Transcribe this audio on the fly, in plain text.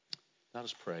Let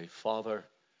us pray. Father,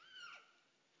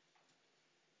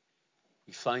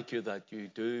 we thank you that you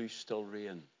do still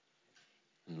reign.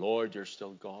 And Lord, you're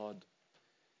still God.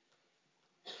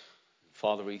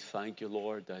 Father, we thank you,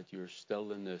 Lord, that you're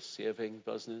still in the saving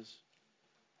business.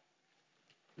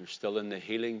 You're still in the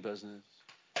healing business.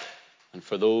 And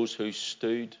for those who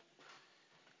stood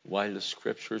while the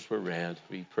scriptures were read,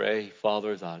 we pray,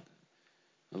 Father, that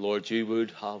the Lord, you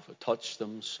would have touched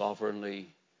them sovereignly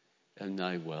in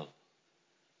thy will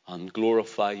and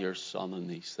glorify your Son in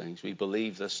these things. We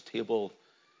believe this table,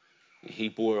 he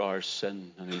bore our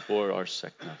sin and he bore our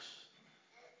sickness.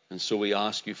 And so we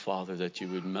ask you, Father, that you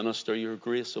would minister your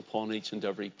grace upon each and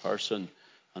every person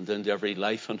and into every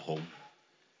life and home.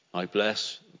 I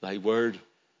bless thy word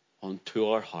unto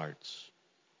our hearts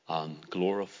and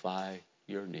glorify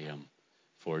your name.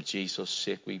 For Jesus'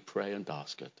 sake we pray and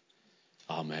ask it.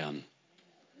 Amen.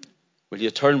 Will you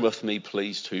turn with me,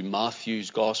 please, to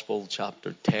Matthew's Gospel,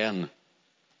 chapter 10.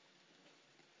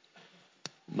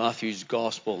 Matthew's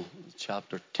Gospel,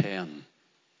 chapter 10.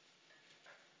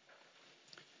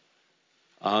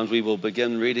 And we will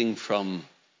begin reading from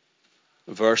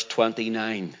verse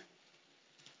 29.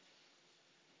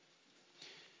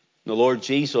 The Lord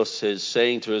Jesus is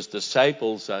saying to his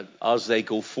disciples that as they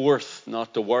go forth,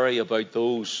 not to worry about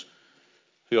those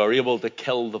who are able to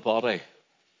kill the body.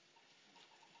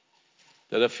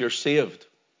 That if you're saved,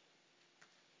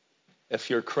 if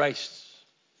you're Christ's,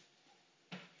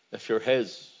 if you're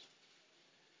his,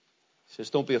 he says,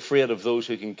 don't be afraid of those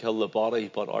who can kill the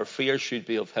body, but our fear should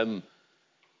be of him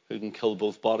who can kill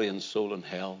both body and soul in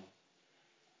hell.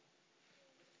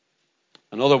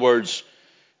 In other words,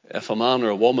 if a man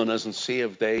or a woman isn't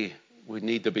saved, they would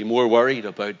need to be more worried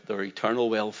about their eternal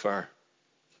welfare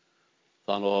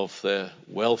than of the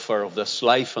welfare of this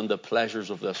life and the pleasures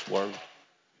of this world.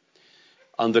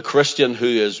 And the Christian who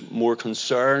is more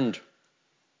concerned,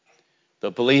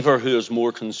 the believer who is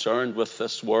more concerned with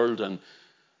this world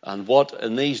and what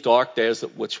in these dark days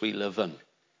which we live in.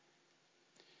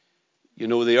 You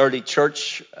know, the early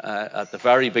church at the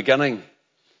very beginning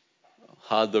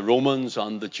had the Romans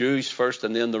and the Jews first,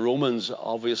 and then the Romans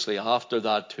obviously after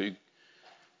that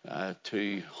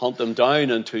to hunt them down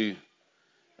and to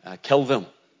kill them.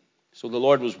 So the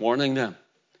Lord was warning them.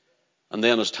 And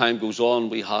then as time goes on,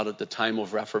 we had at the time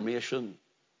of Reformation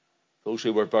those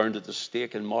who were burned at the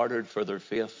stake and martyred for their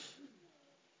faith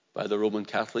by the Roman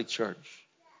Catholic Church.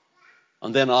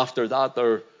 And then after that,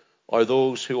 there are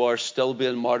those who are still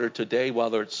being martyred today,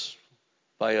 whether it's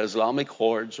by Islamic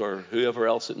hordes or whoever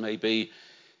else it may be.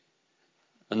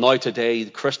 And now today,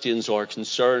 Christians are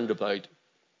concerned about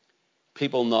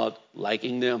people not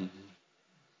liking them,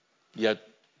 yet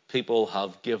people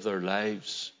have given their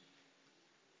lives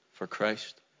for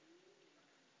Christ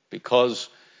because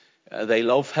they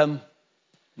love him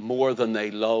more than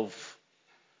they love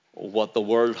what the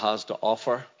world has to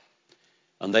offer.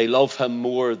 And they love him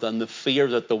more than the fear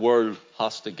that the world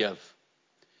has to give.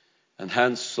 And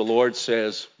hence the Lord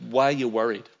says, why are you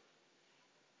worried?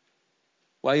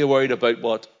 Why are you worried about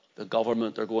what the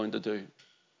government are going to do?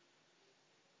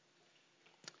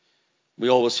 We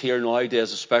always hear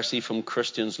nowadays, especially from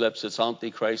Christians' lips, it's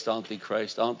Antichrist,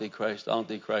 Antichrist, Antichrist,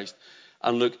 Antichrist.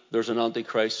 And look, there's an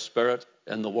Antichrist spirit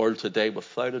in the world today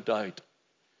without a doubt.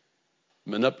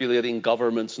 Manipulating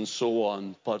governments and so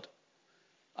on. But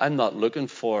I'm not looking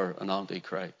for an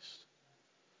Antichrist.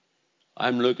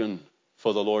 I'm looking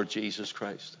for the Lord Jesus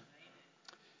Christ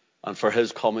and for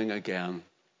his coming again.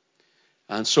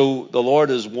 And so the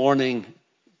Lord is warning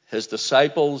his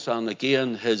disciples, and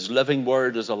again his living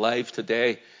word is alive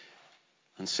today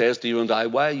and says to you and I,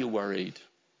 why are you worried?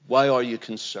 Why are you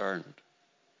concerned?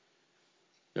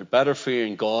 You're better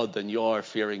fearing God than you are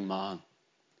fearing man.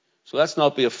 So let's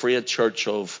not be afraid, church,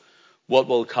 of what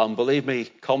will come. Believe me,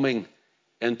 coming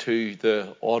into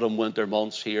the autumn winter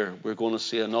months here, we're going to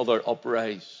see another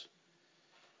uprise,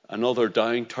 another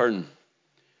downturn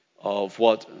of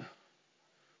what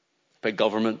big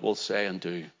government will say and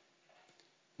do.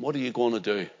 What are you going to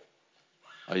do?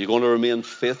 Are you going to remain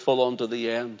faithful unto the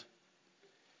end?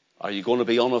 Are you going to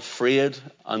be unafraid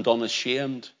and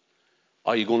unashamed?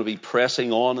 Are you going to be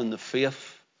pressing on in the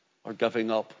faith or giving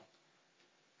up?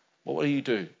 What will you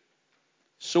do?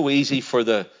 So easy for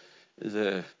the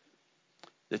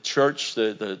church,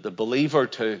 the believer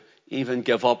to even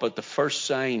give up at the first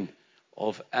sign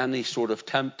of any sort of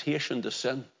temptation to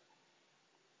sin.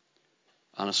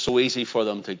 And it's so easy for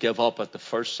them to give up at the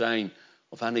first sign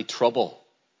of any trouble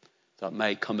that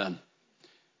may come in.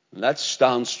 Let's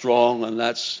stand strong and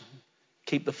let's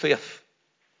keep the faith.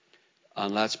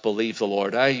 And let's believe the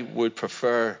Lord. I would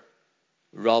prefer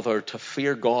rather to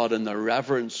fear God in the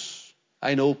reverence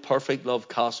I know perfect love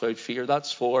casts out fear.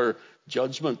 That's for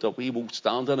judgment, that we won't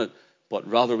stand in it. But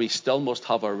rather we still must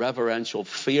have a reverential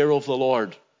fear of the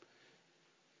Lord.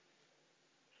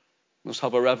 We must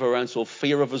have a reverential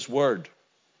fear of his word.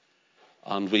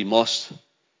 And we must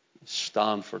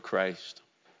stand for Christ.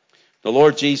 The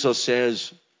Lord Jesus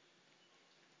says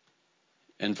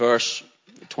in verse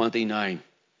 29,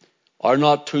 "Are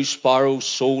not 2 sparrows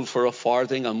sold for a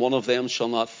farthing, and one of them shall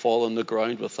not fall on the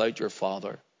ground without your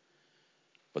Father?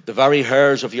 But the very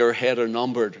hairs of your head are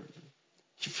numbered.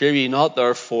 Fear ye not,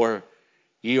 therefore,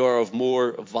 ye are of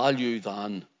more value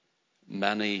than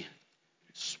many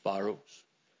sparrows."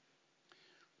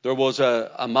 There was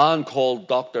a man called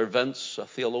Dr. Vince, a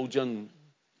theologian,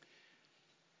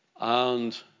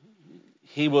 and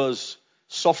he was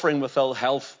suffering with ill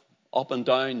health, up and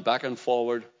down, back and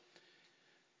forward.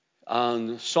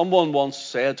 And someone once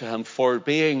said to him, for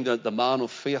being the man of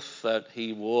faith that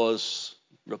he was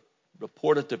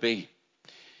reported to be,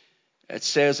 it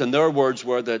says, and their words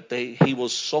were that he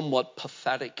was somewhat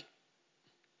pathetic.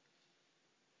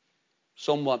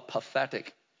 Somewhat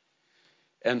pathetic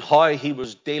in how he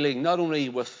was dealing not only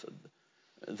with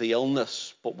the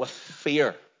illness, but with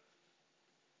fear.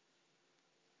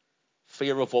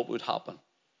 Fear of what would happen.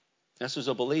 This is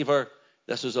a believer.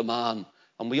 This is a man.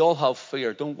 And we all have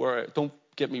fear. Don't worry. Don't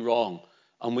get me wrong.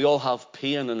 And we all have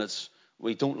pain, and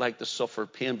we don't like to suffer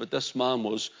pain. But this man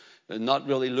was not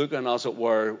really looking, as it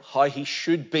were, how he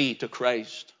should be to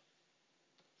Christ.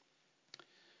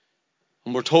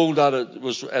 And we're told that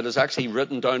it is actually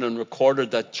written down and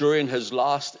recorded that during his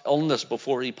last illness,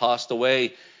 before he passed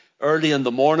away, early in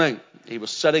the morning, he was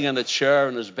sitting in a chair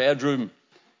in his bedroom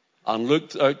and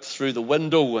looked out through the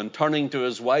window, and turning to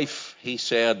his wife, he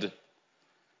said,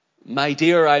 "My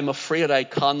dear, I'm afraid I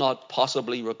cannot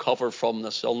possibly recover from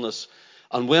this illness.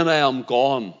 And when I am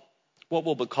gone, what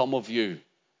will become of you?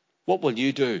 What will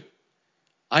you do?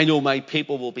 I know my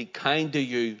people will be kind to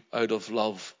you out of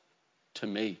love to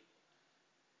me."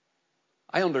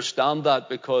 I understand that,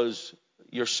 because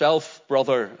yourself,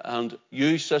 brother, and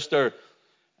you, sister,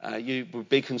 you would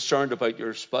be concerned about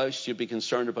your spouse. You'd be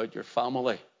concerned about your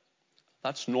family.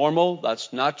 That's normal.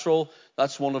 That's natural.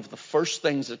 That's one of the first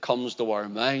things that comes to our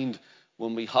mind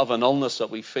when we have an illness that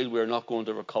we feel we're not going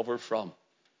to recover from.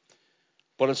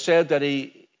 But it said that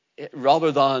he,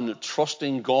 rather than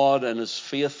trusting God and his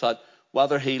faith that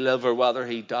whether he live or whether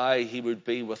he die, he would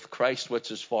be with Christ,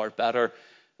 which is far better,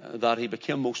 that he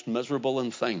became most miserable in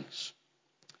things.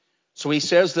 So he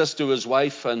says this to his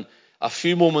wife, and a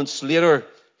few moments later,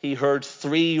 he heard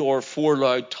 3 or 4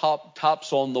 loud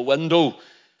taps on the window.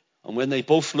 And when they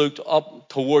both looked up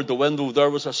toward the window, there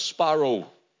was a sparrow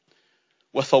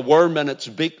with a worm in its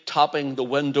beak tapping the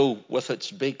window with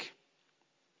its beak.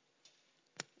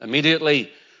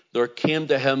 Immediately, there came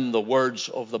to him the words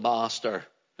of the Master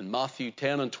in Matthew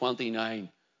 10 and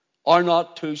 29. "Are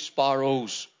not 2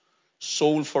 sparrows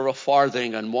sold for a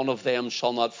farthing, and one of them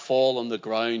shall not fall on the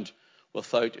ground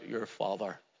without your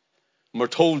Father?" And we're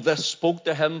told this spoke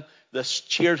to him, this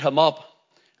cheered him up,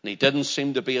 and he didn't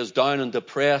seem to be as down and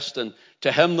depressed. And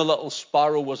to him, the little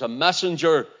sparrow was a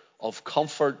messenger of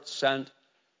comfort sent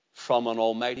from an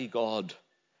almighty God.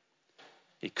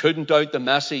 He couldn't doubt the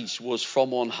message was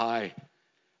from on high,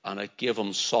 and it gave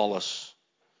him solace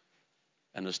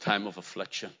in his time of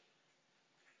affliction.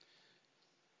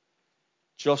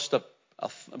 It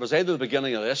was either the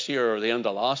beginning of this year or the end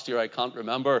of last year, I can't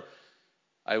remember.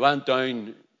 I went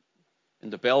down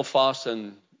into Belfast,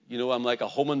 and I'm like a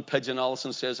homing pigeon.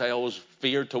 Alison says I always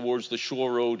veer towards the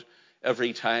shore road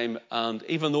every time, and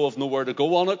even though I've nowhere to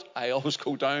go on it, I always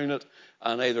go down it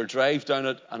and either drive down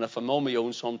it, and if I'm on my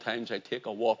own, sometimes I take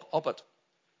a walk up it.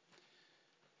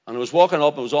 And I was walking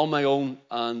up, I was on my own,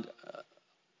 and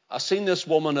I seen this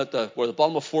woman where the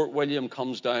bottom of Fort William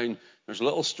comes down. There's a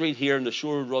little street here, and the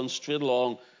shore runs straight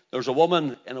along. There's a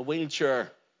woman in a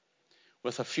wheelchair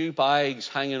with a few bags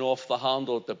hanging off the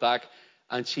handle at the back,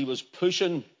 and she was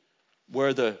pushing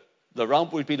where the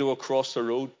ramp would be to across the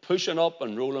road, pushing up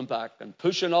and rolling back, and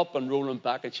pushing up and rolling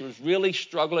back. And she was really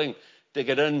struggling to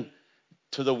get in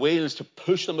to the wheels, to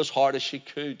push them as hard as she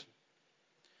could.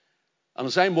 And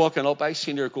as I'm walking up, I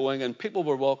seen her going, and people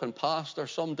were walking past her.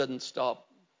 Some didn't stop.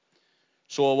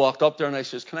 So I walked up there and I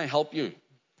says, "Can I help you?"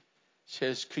 She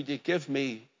says, "Could you give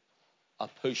me a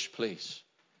push, please?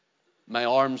 My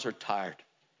arms are tired."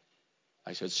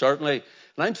 I said, "Certainly."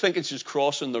 And I'm thinking she's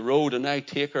crossing the road, and I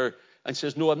take her and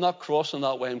says, "No, I'm not crossing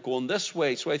that way. I'm going this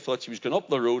way." So I thought she was going up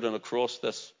the road and across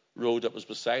this road that was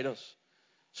beside us.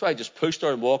 So I just pushed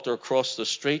her and walked her across the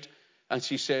street. And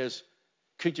she says,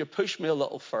 "Could you push me a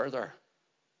little further?"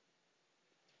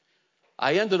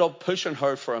 I ended up pushing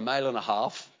her for 1.5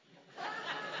 miles.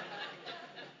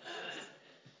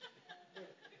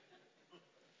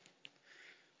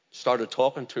 started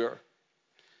talking to her.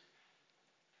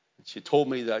 She told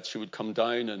me that she would come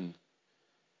down, and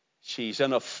she's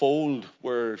in a fold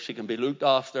where she can be looked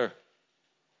after.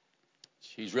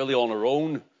 She's really on her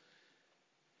own.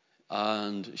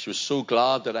 And she was so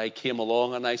glad that I came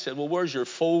along. And I said, well, where's your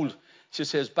fold? She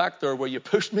says, back there where you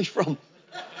pushed me from.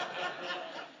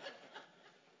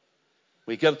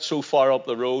 We get so far up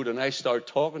the road, and I start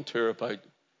talking to her about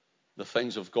the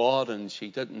things of God, and she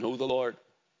didn't know the Lord.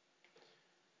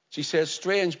 She says,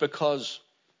 strange, because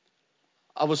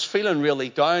I was feeling really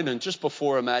down, and just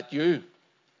before I met you,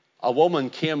 a woman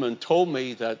came and told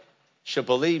me that she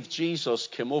believed Jesus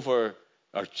came over,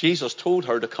 or Jesus told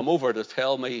her to come over to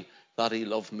tell me that he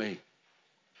loved me.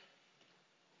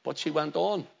 But she went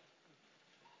on.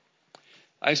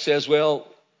 I says, well,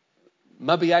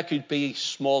 maybe I could be a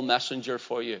small messenger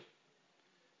for you.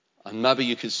 And maybe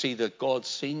you could see that God's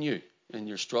seen you in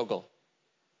your struggle.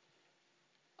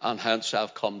 And hence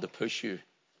I've come to push you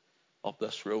up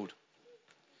this road.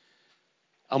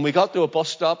 And we got to a bus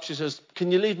stop. She says,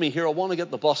 can you leave me here? I want to get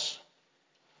the bus.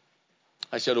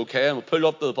 I said, okay. And we pulled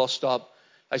up to the bus stop.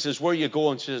 I says, where are you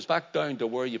going? She says, back down to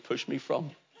where you pushed me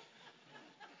from.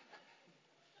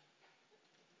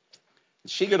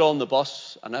 And she got on the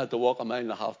bus, and I had to walk a mile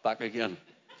and a half back again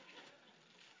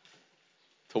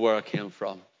to where I came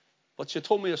from. But she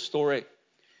told me a story.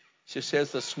 She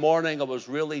says, this morning I was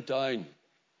really down,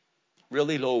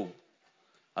 really low,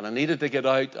 and I needed to get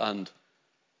out, and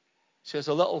she says,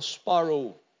 a little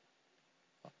sparrow,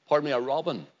 a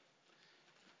robin,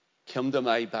 came to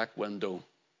my back window.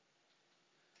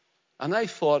 And I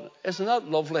thought, isn't that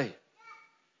lovely?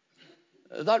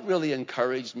 That really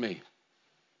encouraged me.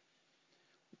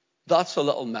 That's a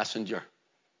little messenger.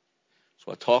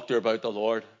 So I talked to her about the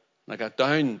Lord, and I got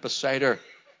down beside her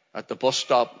at the bus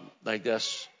stop like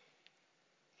this.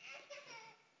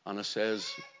 And it says,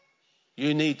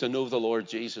 you need to know the Lord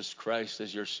Jesus Christ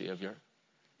as your Savior.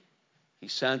 He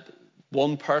sent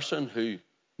one person who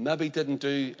maybe didn't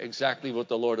do exactly what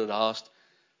the Lord had asked.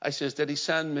 I says, did he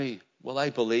send me? Well,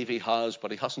 I believe he has, but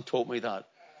he hasn't told me that.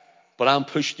 But I'm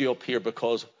pushed you up here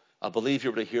because I believe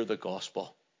you're to hear the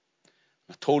gospel.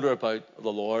 I told her about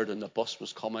the Lord, and the bus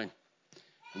was coming.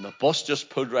 And the bus just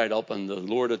pulled right up, and the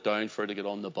lowered it down for her to get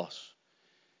on the bus.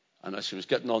 And as she was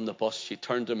getting on the bus, she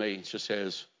turned to me and she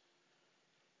says,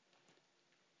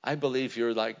 I believe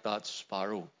you're like that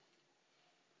sparrow.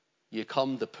 You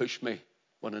come to push me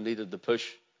when I needed the push.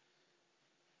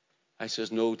 I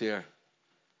says, no, dear,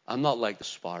 I'm not like the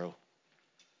sparrow.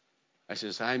 I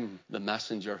says, I'm the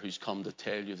messenger who's come to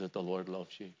tell you that the Lord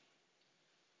loves you.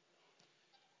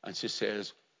 And she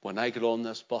says, when I get on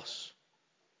this bus,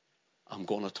 I'm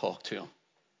going to talk to him.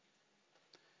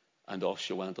 And off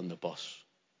she went on the bus.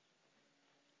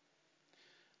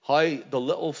 How the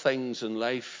little things in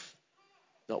life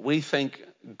that we think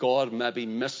God maybe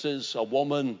misses, a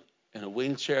woman in a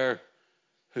wheelchair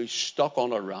who's stuck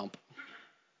on a ramp,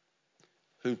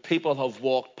 who people have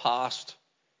walked past,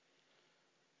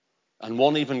 and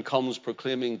one even comes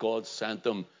proclaiming God sent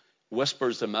them,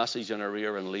 whispers the message in her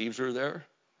ear and leaves her there.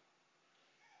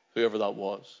 Whoever that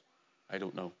was, I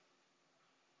don't know.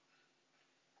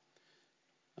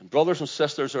 And brothers and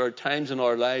sisters, there are times in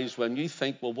our lives when you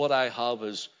think, well, what I have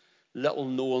is little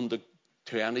known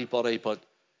to anybody,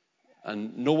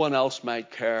 and no one else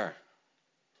might care.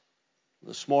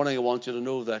 This morning I want you to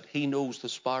know that he knows the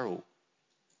sparrow.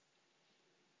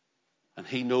 And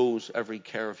he knows every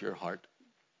care of your heart.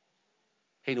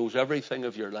 He knows everything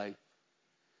of your life.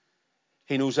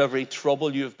 He knows every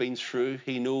trouble you've been through.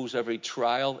 He knows every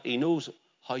trial. He knows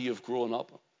how you've grown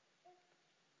up.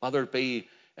 Whether it be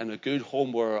in a good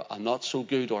home or a not so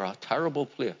good or a terrible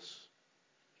place.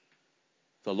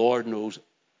 The Lord knows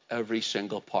every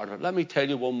single part of it. Let me tell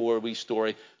you one more wee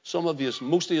story. Some of you,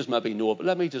 most of you maybe know it, but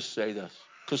let me just say this,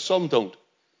 because some don't.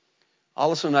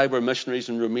 Alice and I were missionaries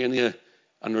in Romania,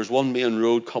 and there's one main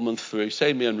road coming through.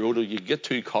 Say main road, you get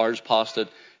two cars past it,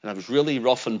 and it was really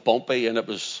rough and bumpy, and it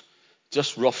was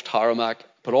just rough tarmac.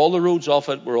 But all the roads off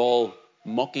it were all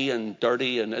mucky and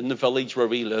dirty, and in the village where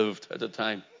we lived at the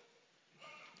time.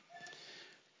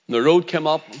 And the road came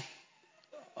up,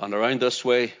 and around this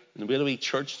way, and we had a wee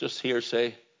church just here,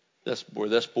 say, this where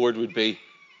this board would be.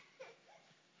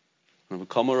 And we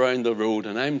come around the road,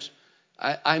 and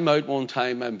I'm out one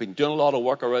time. I've been doing a lot of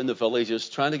work around the villages,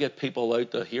 trying to get people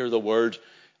out to hear the word.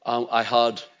 I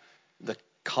had the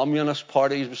Communist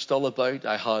Party was still about.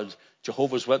 I had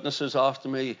Jehovah's Witnesses after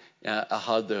me. I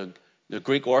had the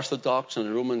Greek Orthodox and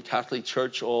the Roman Catholic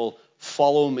Church all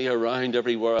follow me around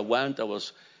everywhere I went. I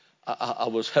was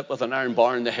hit with an iron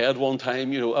bar in the head one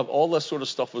time. You know, all this sort of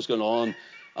stuff was going on,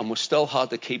 and we still had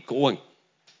to keep going.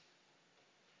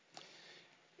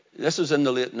 This was in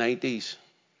the late 90s.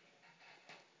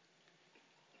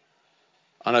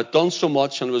 And I'd done so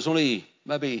much, and it was only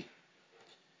maybe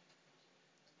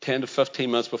 10 to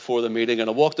 15 minutes before the meeting, and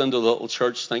I walked into the little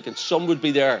church thinking some would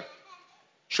be there.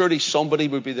 Surely somebody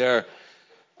would be there.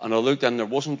 And I looked and there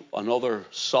wasn't another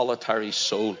solitary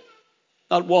soul.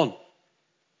 Not one.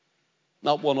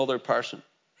 Not one other person.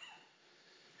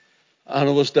 And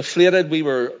I was deflated. We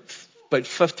were about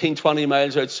 15, 20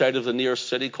 miles outside of the nearest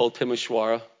city called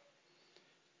Timisoara.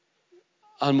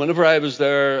 And whenever I was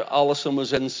there, Alison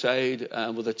was inside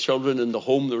with the children in the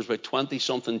home. There was about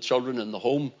 20-something children in the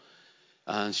home.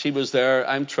 And she was there.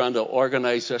 I'm trying to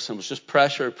organize this. And it was just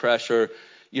pressure.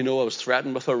 You know, I was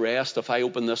threatened with arrest if I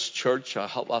opened this church.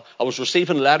 I was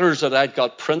receiving letters that I'd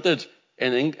got printed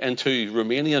into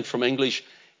Romanian from English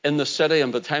in the city.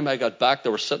 And by the time I got back, they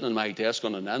were sitting on my desk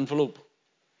on an envelope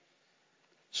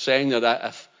saying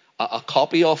that a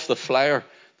copy of the flyer,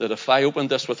 that if I opened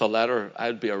this with a letter,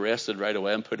 I'd be arrested right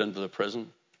away and put into the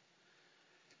prison.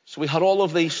 So we had all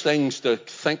of these things to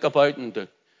think about and to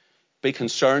be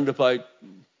concerned about.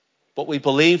 But we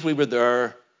believed we were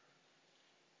there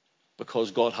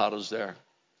because God had us there.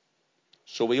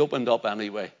 So we opened up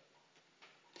anyway.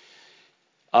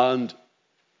 And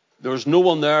there was no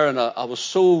one there, and I was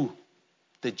so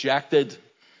dejected. It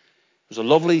was a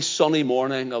lovely sunny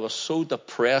morning. I was so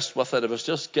depressed with it. It was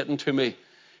just getting to me.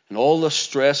 And all the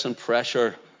stress and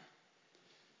pressure.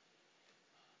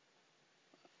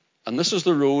 And this is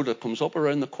the road that comes up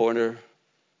around the corner.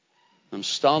 I'm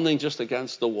standing just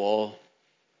against the wall.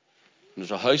 And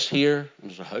there's a house here,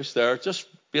 and there's a house there. Just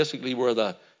basically where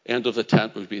the end of the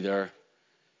tent would be there.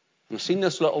 And I've seen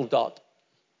this little dot.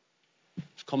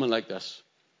 It's coming like this.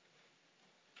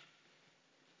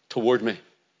 Toward me.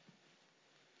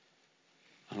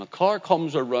 And a car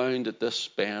comes around at this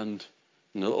bend.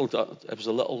 And it was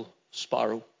a little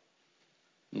sparrow.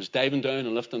 It was diving down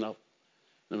and lifting up.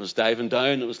 And it was diving down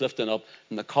and it was lifting up.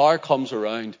 And the car comes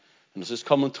around and it's just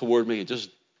coming toward me.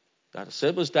 As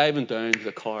it was diving down,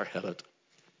 the car hit it.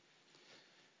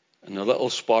 And the little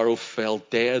sparrow fell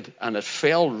dead. And it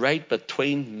fell right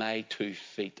between my 2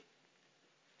 feet.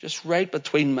 Just right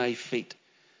between my feet.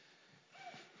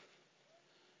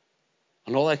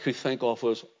 And all I could think of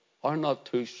was, are not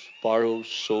 2 sparrows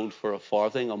sold for a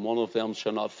farthing, and one of them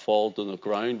shall not fall to the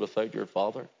ground without your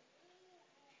Father?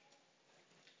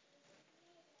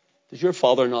 Does your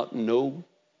Father not know?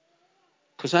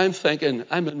 Because I'm thinking,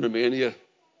 I'm in Romania.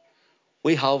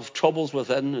 We have troubles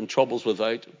within and troubles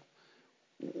without.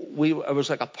 It was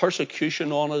like a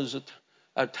persecution on us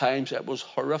at times. It was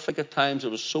horrific at times. It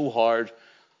was so hard.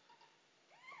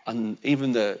 And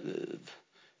even the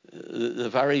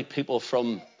very people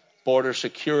from border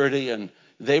security, and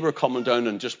they were coming down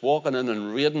and just walking in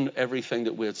and raiding everything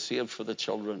that we had saved for the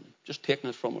children, just taking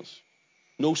it from us.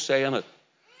 No saying it.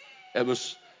 It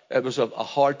was a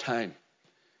hard time.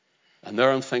 And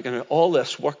there I'm thinking, all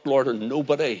this work, Lord, and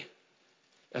nobody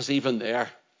is even there.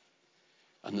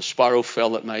 And the sparrow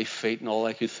fell at my feet, and all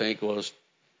I could think was,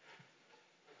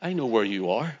 I know where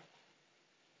you are.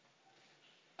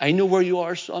 I know where you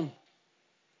are, son.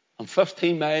 I'm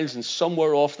 15 miles and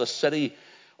somewhere off the city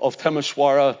of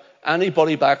Timisoara.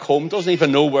 Anybody back home doesn't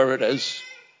even know where it is.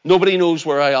 Nobody knows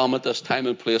where I am at this time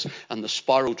and place. And the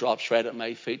sparrow drops right at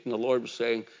my feet. And the Lord was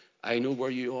saying, I know where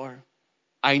you are.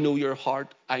 I know your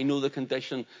heart. I know the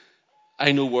condition.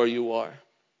 I know where you are.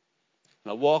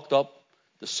 And I walked up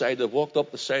the side of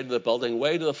the building,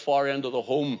 way to the far end of the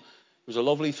home. It was a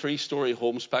lovely 3-story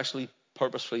home,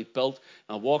 purposefully built.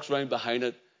 And I walked around behind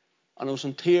it. And I was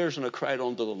in tears and I cried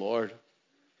unto the Lord.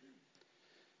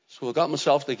 So I got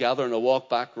myself together and I walked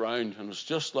back round, and it was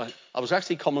just like, I was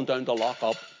actually coming down to lock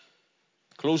up.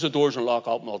 Close the doors and lock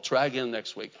up, and I'll try again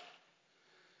next week.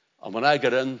 And when I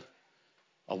got in,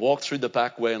 I walked through the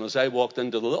back way, and as I walked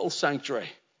into the little sanctuary,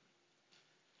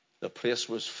 the place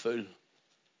was full.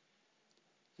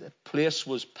 The place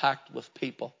was packed with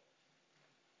people.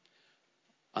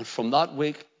 And from that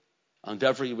week and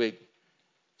every week,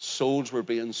 souls were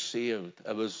being saved.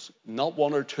 It was not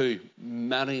 1 or 2,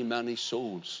 many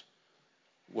souls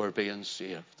were being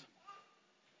saved.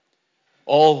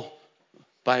 All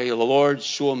by the Lord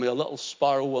showing me a little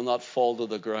sparrow will not fall to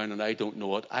the ground, and I don't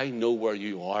know it. I know where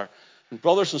you are. And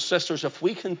brothers and sisters, if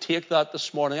we can take that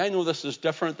this morning, I know this is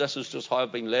different. This is just how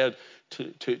I've been led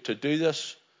to do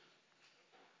this.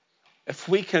 If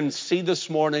we can see this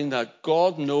morning that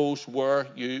God knows where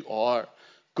you are.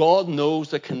 God knows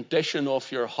the condition of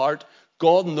your heart.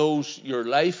 God knows your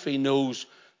life. He knows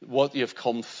what you've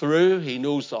come through. He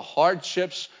knows the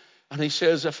hardships. And he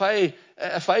says, if I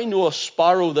know a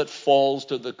sparrow that falls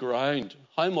to the ground,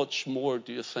 how much more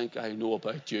do you think I know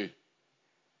about you?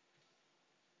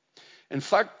 In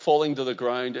fact, falling to the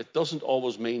ground, it doesn't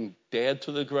always mean dead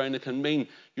to the ground. It can mean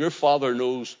your Father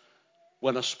knows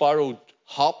when a sparrow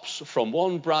hops from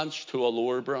one branch to a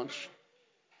lower branch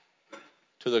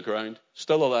to the ground,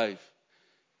 still alive.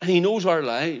 And he knows our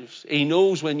lives. He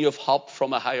knows when you've hopped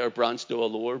from a higher branch to a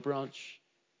lower branch.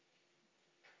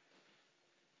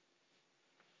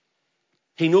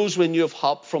 He knows when you've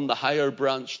hopped from the higher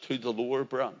branch to the lower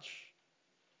branch.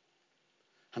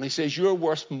 And he says, you're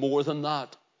worth more than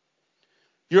that.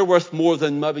 You're worth more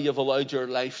than maybe you've allowed your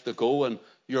life to go and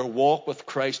your walk with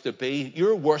Christ to be.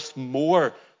 You're worth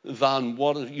more than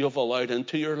what you've allowed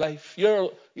into your life.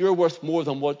 You're worth more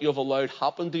than what you've allowed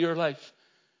happen to your life.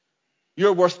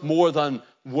 You're worth more than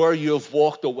where you've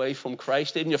walked away from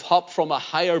Christ. Even you've hopped from a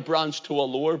higher branch to a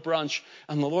lower branch.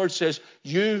 And the Lord says,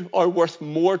 you are worth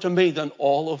more to me than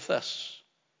all of this.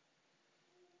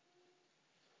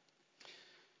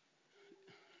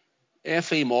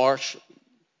 F.E. Marsh,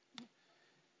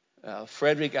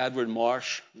 Frederick Edward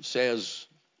Marsh says,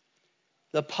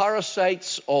 the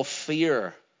parasites of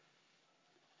fear,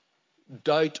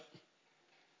 doubt,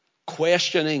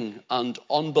 questioning, and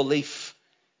unbelief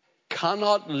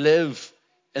cannot live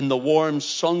in the warm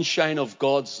sunshine of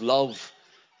God's love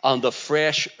and the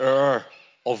fresh air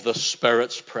of the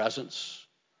Spirit's presence.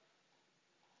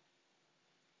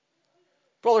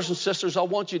 Brothers and sisters, I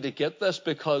want you to get this,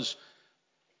 because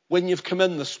when you've come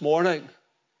in this morning,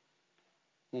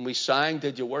 when we sang,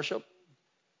 did you worship?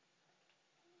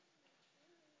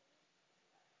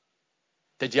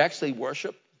 Did you actually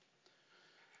worship?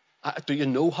 Do you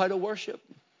know how to worship?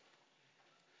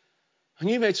 And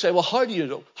you might say, well, how do you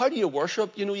know? How do you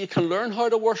worship? You know, you can learn how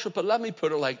to worship, but let me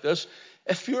put it like this.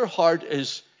 If your heart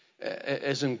is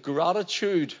in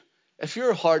gratitude, if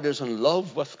your heart is in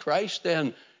love with Christ,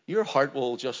 then your heart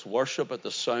will just worship at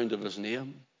the sound of his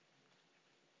name.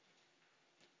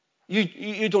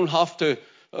 You don't have to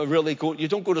really go, you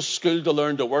don't go to school to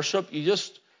learn to worship. You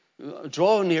just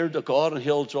draw near to God and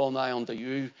he'll draw nigh unto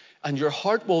you. And your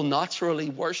heart will naturally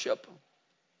worship.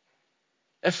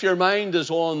 If your mind is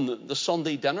on the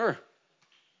Sunday dinner,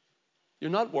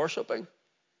 you're not worshiping.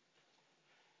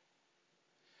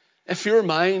 If your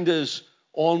mind is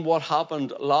on what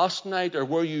happened last night, or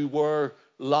where you were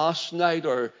last night,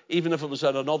 or even if it was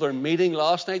at another meeting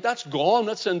last night, that's gone.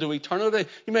 That's into eternity.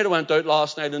 You might have went out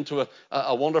last night into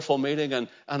a wonderful meeting and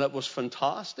it was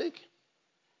fantastic.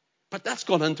 But that's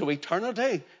gone into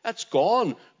eternity. That's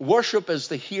gone. Worship is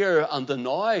the here and the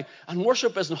now. And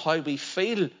worship isn't how we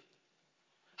feel.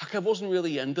 I wasn't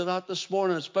really into that this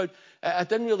morning. It's about, I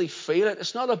didn't really feel it.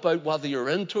 It's not about whether you're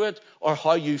into it or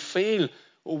how you feel.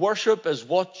 Worship is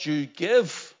what you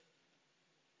give.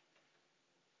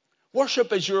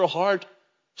 Worship is your heart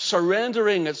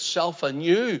surrendering itself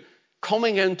anew,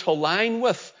 coming into line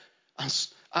with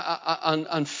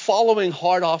and following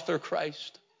hard after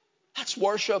Christ. That's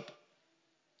worship.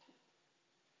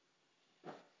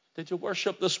 Did you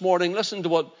worship this morning? Listen to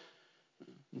what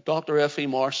Dr. F.E.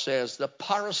 Marsh says. The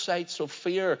parasites of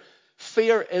fear.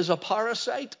 Fear is a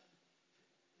parasite.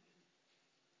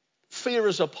 Fear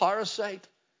is a parasite.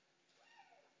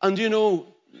 And you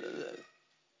know,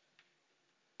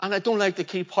 and I don't like to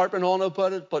keep harping on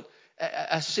about it, but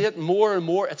I see it more and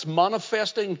more. It's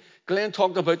manifesting. Glenn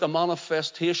talked about the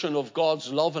manifestation of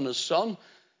God's love in his Son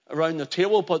around the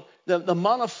table, but the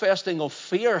manifesting of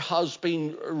fear has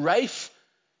been rife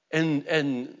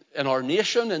in our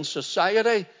nation, in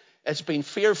society. It's been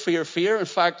fear, fear, fear. In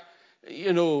fact,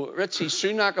 you know, Rishi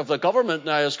Sunak of the government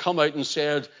now has come out and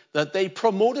said that they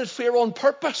promoted fear on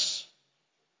purpose.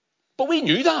 But we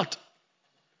knew that.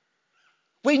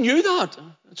 We knew that.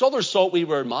 It's others thought we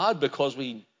were mad because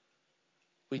we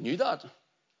knew that.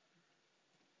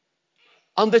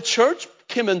 And the church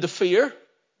came into fear,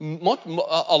 a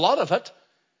lot of it.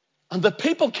 And the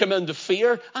people came into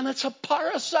fear, and it's a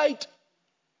parasite.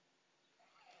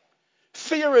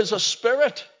 Fear is a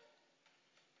spirit.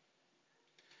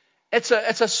 It's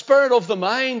a spirit of the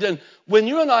mind. And when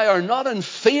you and I are not in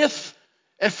faith,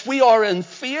 if we are in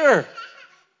fear,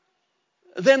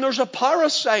 then there's a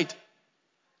parasite,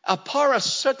 a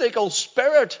parasitical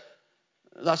spirit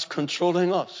that's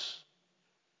controlling us.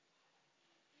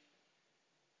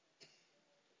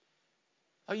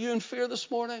 Are you in fear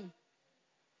this morning?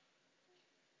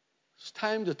 It's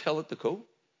time to tell it to go.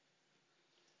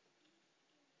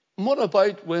 And what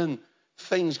about when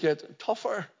things get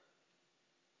tougher?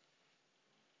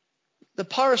 The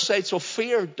parasites of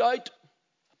fear, doubt,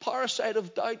 a parasite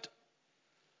of doubt.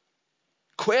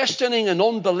 Questioning and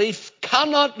unbelief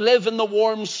cannot live in the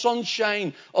warm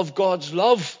sunshine of God's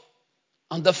love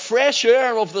and the fresh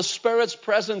air of the Spirit's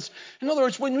presence. In other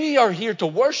words, when we are here to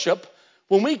worship,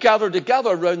 when we gather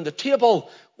together around the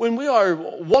table, when we are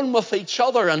one with each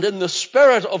other and in the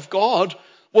Spirit of God,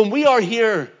 when we are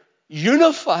here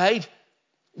unified,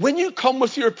 when you come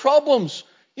with your problems,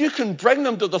 you can bring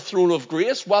them to the throne of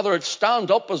grace, whether it's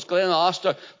stand up, as Glenn asked,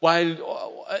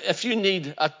 while if you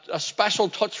need a special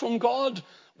touch from God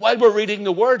while we're reading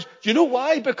the Word. Do you know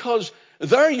why? Because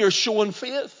there you're showing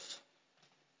faith.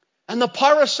 And the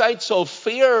parasites of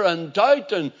fear and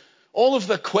doubt and all of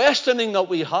the questioning that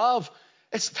we have,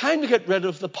 it's time to get rid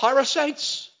of the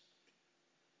parasites.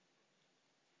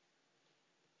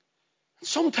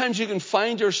 Sometimes you can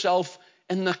find yourself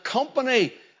in the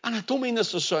company, and I don't mean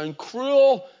this to sound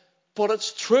cruel, but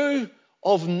it's true,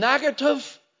 of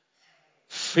negative,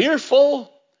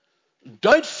 fearful,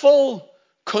 doubtful,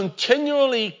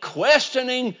 continually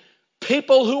questioning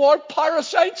people who are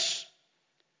parasites.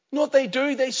 You know what they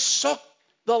do? They suck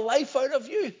the life out of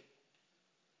you.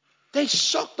 They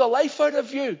suck the life out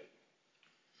of you.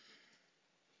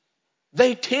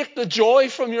 They take the joy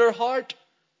from your heart.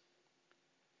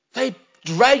 They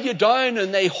drag you down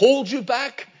and they hold you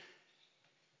back.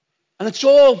 And it's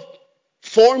all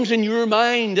forms in your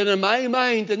mind and in my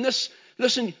mind. And this,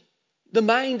 listen, the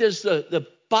mind is the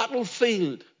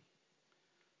battlefield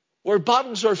where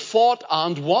battles are fought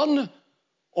and won,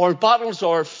 or battles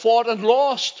are fought and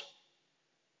lost.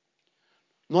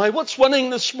 Now, what's winning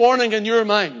this morning in your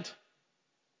mind?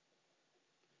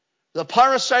 The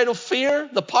parasite of fear,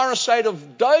 the parasite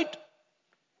of doubt,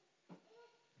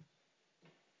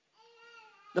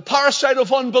 the parasite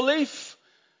of unbelief,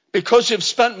 because you've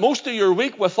spent most of your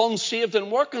week with unsaved and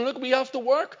work. And look, we have to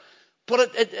work.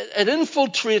 But it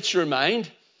infiltrates your mind.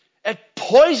 It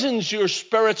poisons your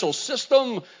spiritual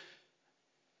system.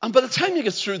 And by the time you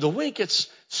get through the week, it's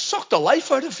sucked the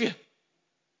life out of you.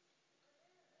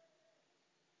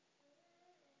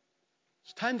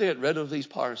 It's time to get rid of these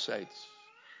parasites.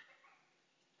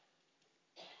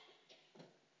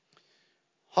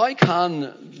 How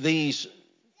can these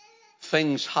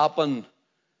things happen,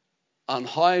 and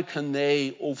how can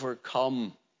they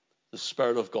overcome the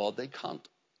Spirit of God? They can't.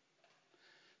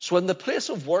 So in the place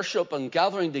of worship and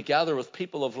gathering together with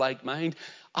people of like mind,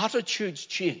 attitudes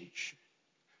change.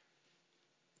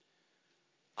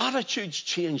 Attitudes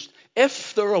change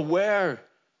if they're aware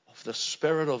of the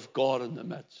Spirit of God in the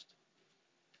midst.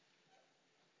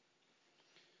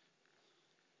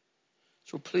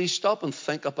 So please stop and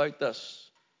think about this.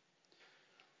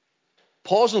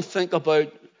 Pause and think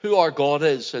about who our God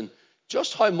is and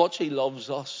just how much He loves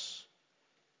us.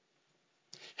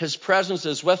 His presence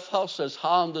is with us. His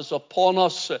hand is upon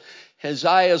us. His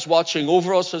eye is watching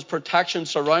over us. His protection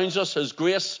surrounds us. His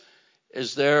grace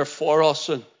is there for us.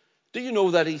 And do you know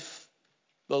that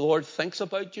the Lord thinks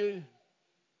about you?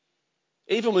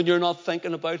 Even when you're not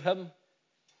thinking about Him,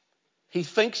 He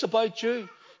thinks about you.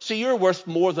 See, you're worth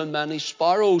more than many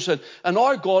sparrows. And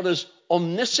our God is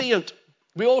omniscient.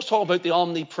 We always talk about the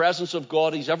omnipresence of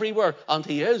God. He's everywhere, and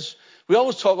He is. We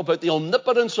always talk about the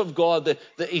omnipotence of God,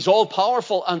 that He's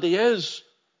all-powerful, and He is.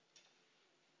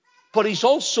 But He's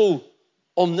also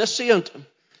omniscient.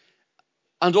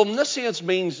 And omniscience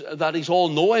means that He's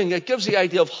all-knowing. It gives the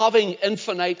idea of having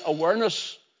infinite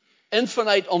awareness,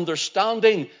 infinite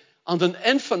understanding, and an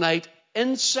infinite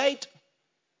insight.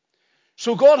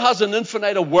 So God has an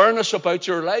infinite awareness about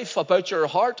your life, about your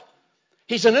heart.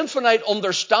 He's an infinite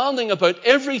understanding about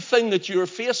everything that you're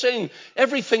facing,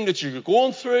 everything that you're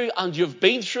going through and you've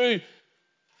been through.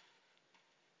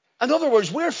 In other words,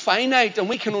 we're finite and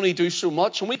we can only do so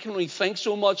much and we can only think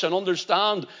so much and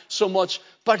understand so much.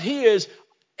 But He is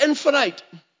infinite.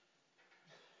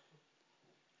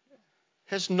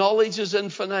 His knowledge is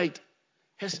infinite.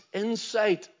 His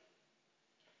insight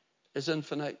is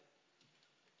infinite.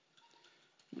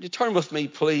 Would you turn with me,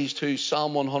 please, to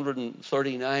Psalm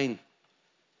 139.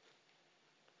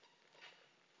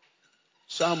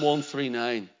 Psalm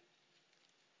 139.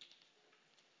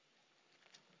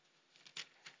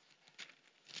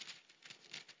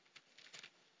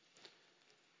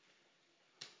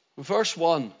 Verse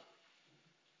 1.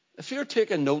 If you're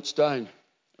taking notes down,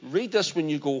 read this when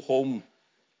you go home.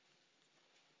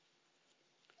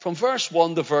 From verse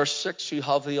 1 to verse 6, you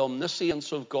have the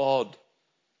omniscience of God.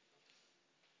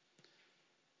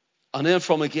 And then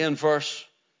from again verse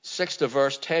 6 to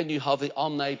verse 10, you have the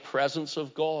omnipresence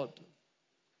of God.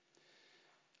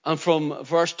 And from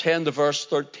verse 10 to verse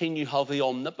 13, you have the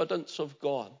omnipotence of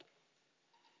God.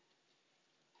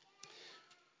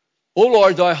 O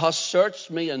Lord, Thou hast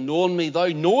searched me and known me. Thou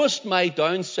knowest my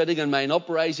down sitting and mine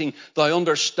uprising. Thou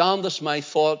understandest my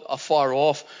thought afar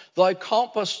off. Thou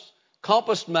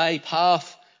compassed my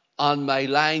path and my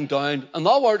lying down. And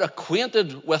Thou art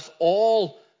acquainted with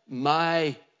all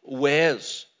my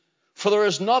ways. For there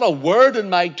is not a word in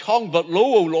my tongue, but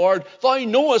lo, O Lord, thou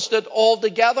knowest it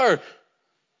altogether.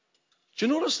 Do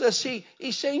you notice this?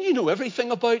 He's saying, you know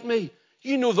everything about me.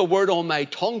 You know the word on my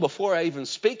tongue before I even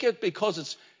speak it,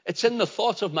 because it's in the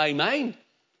thoughts of my mind.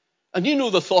 And you know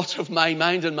the thoughts of my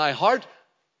mind and my heart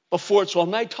before it's on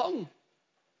my tongue.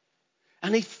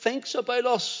 And he thinks about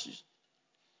us.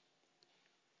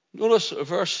 Notice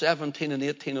verse 17 and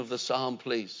 18 of the psalm,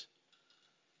 please.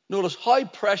 Notice, how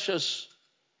precious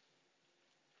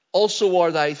also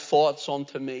are thy thoughts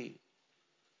unto me.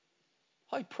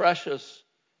 How precious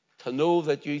to know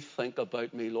that you think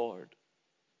about me, Lord.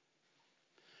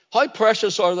 How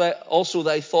precious are also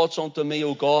thy thoughts unto me,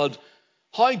 O God.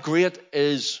 How great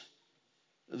is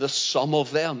the sum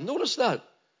of them. Notice that.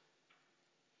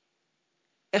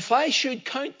 If I should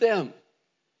count them,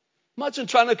 imagine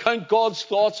trying to count God's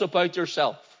thoughts about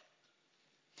yourself.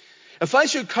 If I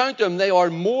should count them, they are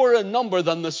more in number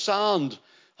than the sand.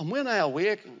 And when I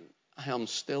awake, I am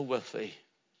still with thee.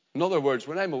 In other words,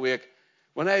 when I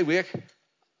wake,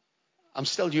 I'm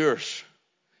still yours.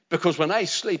 Because when I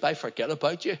sleep, I forget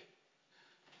about you.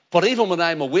 But even when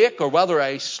I'm awake, or whether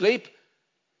I sleep,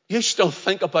 you still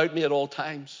think about me at all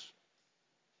times.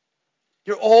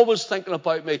 You're always thinking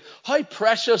about me. How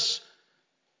precious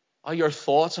are your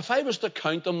thoughts? If I was to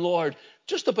count them, Lord,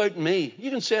 just about me,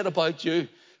 you can say it about you.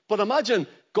 But imagine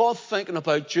God thinking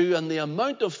about you, and the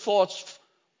amount of thoughts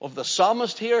of the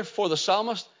psalmist here for the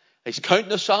psalmist. He's counting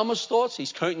the psalmist's thoughts.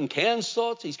 He's counting Ken's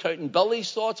thoughts. He's counting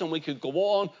Billy's thoughts. And we could go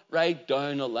on right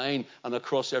down the line and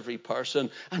across every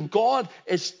person. And God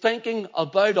is thinking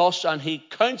about us, and he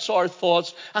counts our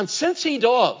thoughts. And since he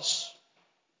does,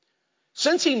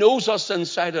 since he knows us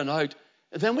inside and out,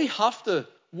 then we have to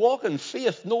walk in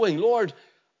faith, knowing, Lord,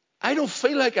 I don't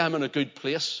feel like I'm in a good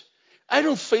place. I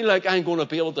don't feel like I'm going to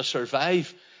be able to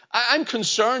survive. I'm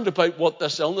concerned about what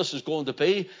this illness is going to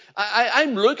be.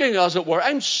 I'm looking, as it were,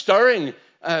 I'm staring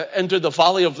into the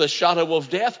valley of the shadow of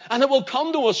death, and it will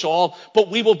come to us all, but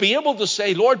we will be able to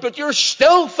say, Lord, but you're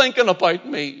still thinking about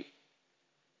me.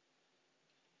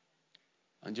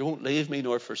 And you won't leave me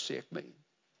nor forsake me.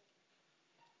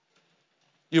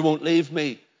 You won't leave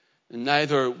me, and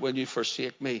neither will you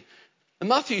forsake me. In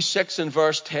Matthew 6 and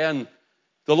verse 10,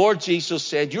 the Lord Jesus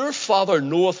said, your Father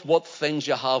knoweth what things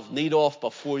you have need of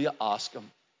before you ask him.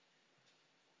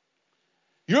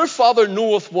 Your Father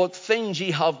knoweth what things ye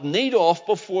have need of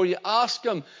before you ask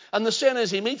him. And the saying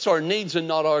is, he meets our needs and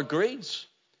not our greeds.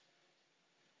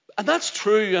 And that's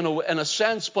true in a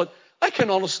sense, but I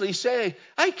can honestly say,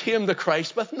 I came to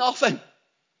Christ with nothing.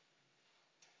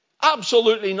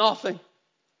 Absolutely nothing.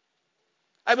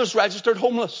 I was registered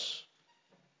homeless.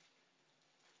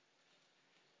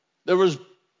 There was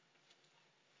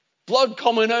blood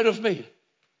coming out of me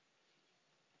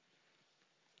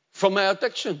from my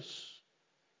addictions.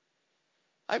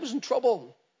 I was in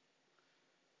trouble.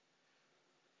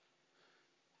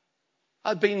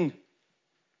 I'd been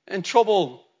in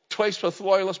trouble twice with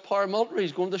royalist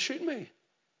paramilitaries going to shoot me,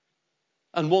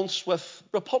 and once with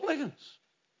Republicans.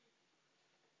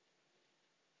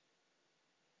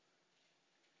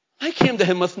 I came to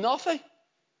him with nothing.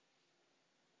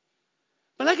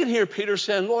 And I can hear Peter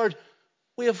saying, Lord,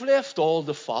 we have left all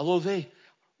to follow thee.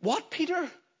 What, Peter?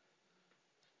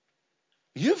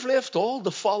 You've left all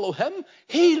to follow him?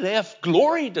 He left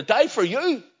glory to die for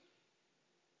you.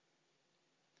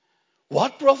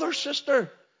 What, brother,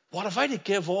 sister? What have I to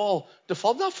give all to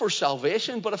follow? Not for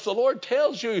salvation, but if the Lord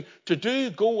tells you to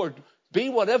do, go, or be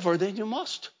whatever, then you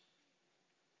must.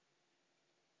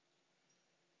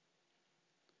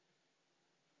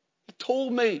 He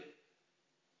told me,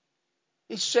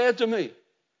 he said to me,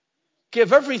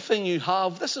 give everything you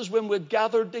have. This is when we'd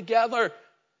gathered together.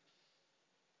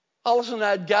 Alison and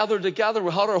I had gathered together.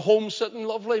 We had our home sitting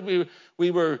lovely.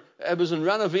 It was in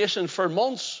renovation for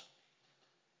months.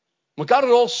 We got it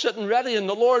all sitting ready, and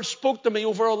the Lord spoke to me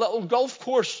over a little golf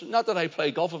course. Not that I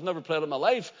play golf. I've never played it in my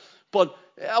life. But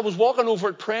I was walking over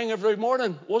it praying every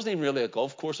morning. It wasn't even really a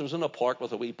golf course. It was in a park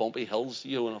with a wee bumpy hills,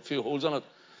 and a few holes in it.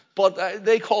 But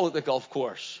they call it the golf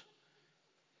course.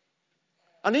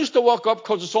 And I used to walk up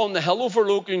because it's on the hill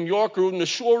overlooking York Road and the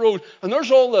Shore Road. And there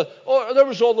was all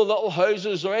the little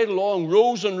houses right along,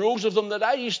 rows and rows of them that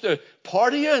I used to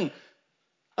party in.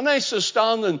 And I used to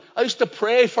stand and I used to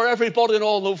pray for everybody in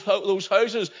all those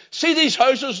houses. See these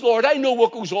houses, Lord, I know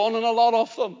what goes on in a lot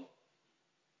of them.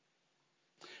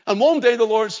 And one day the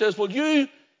Lord says, will you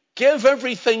give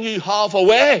everything you have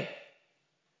away?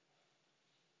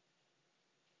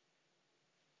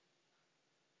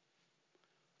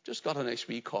 Just got a nice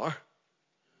wee car.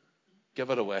 Give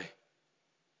it away.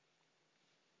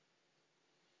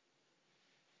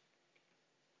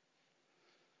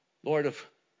 Lord, I've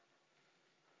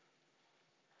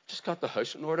just got the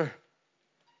house in order.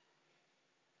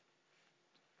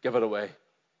 Give it away.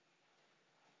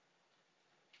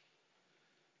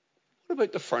 What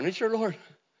about the furniture, Lord?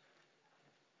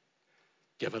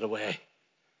 Give it away.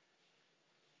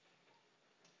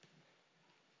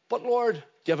 But Lord,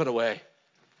 give it away.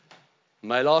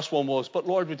 My last one was, but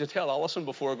Lord, would you tell Alison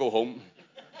before I go home?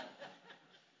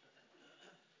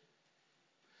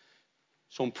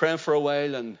 So I'm praying for a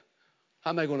while, and how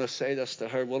am I going to say this to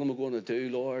her? What am I going to do,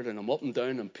 Lord? And I'm up and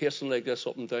down, I'm pacing like this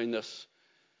up and down this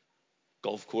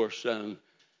golf course, and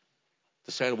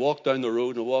decided to walk down the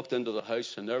road, and I walked into the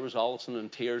house, and there was Alison in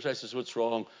tears. I says, what's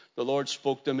wrong? The Lord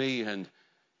spoke to me, and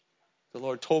the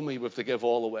Lord told me we have to give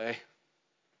all away.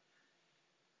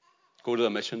 Go to the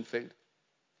mission field.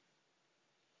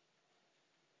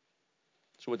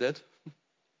 So we did.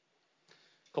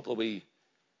 A couple of wee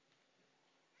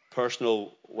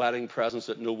personal wedding presents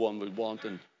that no one would want,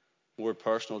 and more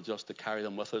personal just to carry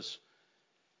them with us.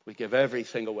 We give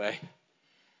everything away.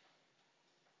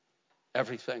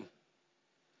 Everything.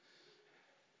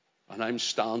 And I'm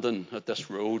standing at this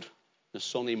road, this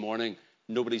sunny morning,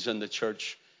 nobody's in the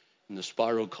church, and the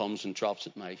sparrow comes and drops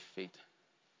at my feet.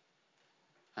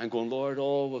 I'm going, Lord,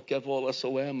 we'll give all this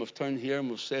away, and we've turned here, and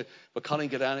we've said, we can't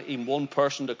get even one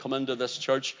person to come into this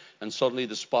church, and suddenly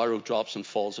the sparrow drops and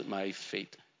falls at my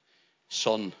feet.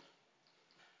 Son,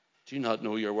 do you not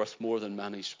know you're worth more than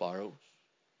many sparrows?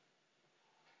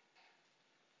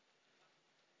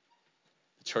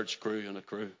 The church grew and it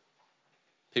grew.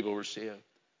 People were saved.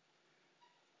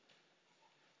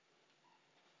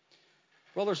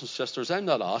 Brothers and sisters, I'm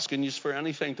not asking you for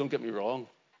anything, don't get me wrong.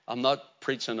 I'm not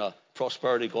preaching a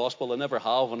prosperity gospel. I never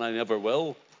have and I never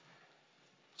will.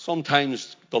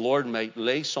 Sometimes the Lord might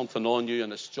lay something on you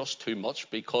and it's just too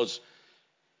much because,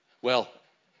 well,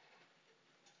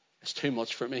 it's too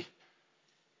much for me.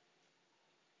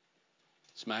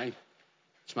 It's mine.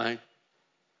 It's mine.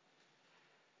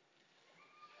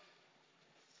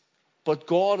 But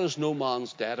God is no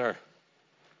man's debtor.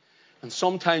 And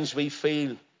sometimes we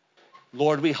feel,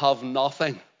 Lord, we have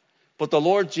nothing. But the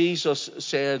Lord Jesus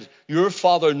said, your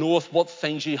Father knoweth what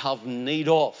things you have need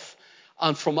of.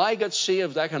 And from I got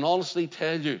saved, I can honestly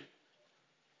tell you,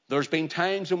 there's been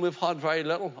times when we've had very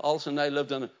little. Alison and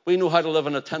I we know how to live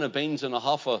in a tin of beans and a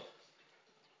half a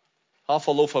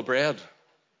loaf of bread.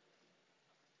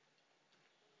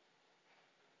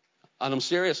 And I'm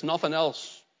serious, nothing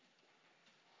else.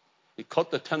 We cut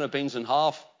the tin of beans in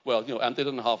half. Well, emptied it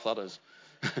in half, that is.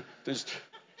 Just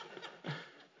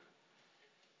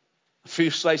a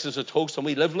few slices of toast, and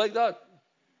we lived like that.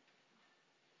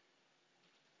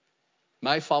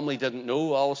 My family didn't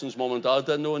know. Alison's mum and dad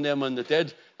didn't know. And then when they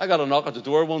did, I got a knock at the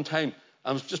door one time.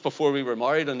 And it was just before we were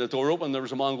married, and the door opened. There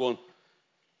was a man going,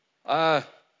 it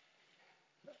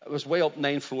was way up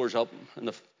 9 floors up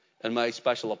in my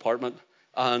special apartment.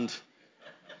 And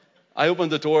I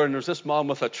opened the door, and there's this man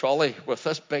with a trolley with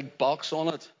this big box on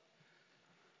it.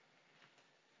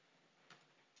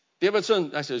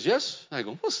 Davidson, I says, yes. I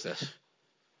go, what's this?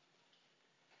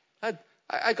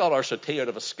 I got our settee out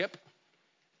of a skip.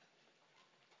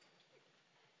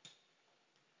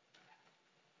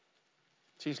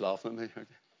 She's laughing at me.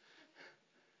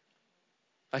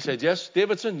 I said, yes.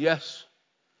 Davidson, yes.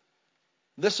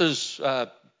 This is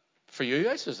for you.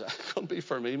 I says, it can't be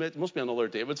for me, mate. It must be another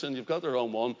Davidson. You've got the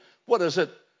wrong one. What is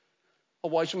it? A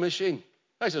washing machine.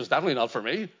 I says, definitely not for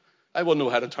me. I wouldn't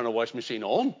know how to turn a washing machine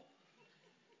on.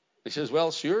 He says, well,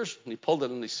 it's yours. And he pulled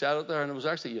it and he set it there. And it was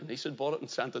actually your niece had bought it and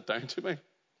sent it down to me.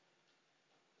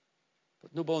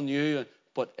 But nobody knew.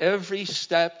 But every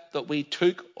step that we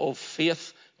took of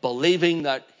faith, believing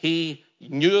that he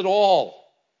knew it all,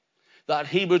 that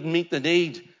he would meet the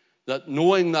need, that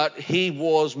knowing that he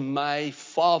was my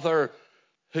Father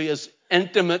who is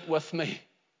intimate with me.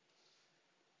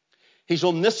 He's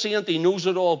omniscient, he knows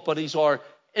it all, but he's our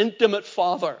intimate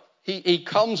Father. He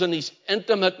comes and he's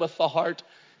intimate with the heart.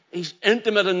 He's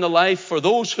intimate in the life for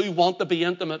those who want to be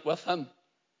intimate with him.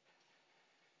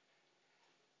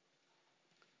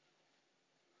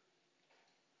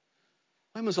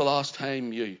 When was the last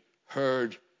time you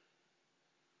heard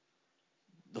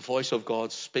the voice of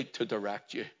God speak to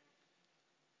direct you?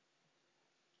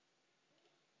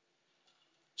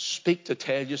 Speak to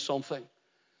tell you something.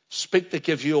 Speak to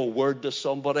give you a word to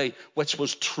somebody which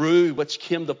was true, which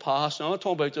came to pass. Now, I'm not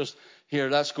talking about just, here,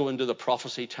 let's go into the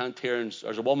prophecy tent here, and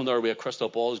there's a woman there with a crystal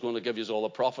ball who's going to give you all the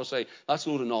prophecy. That's a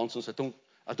load of nonsense.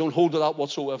 I don't hold to that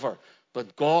whatsoever.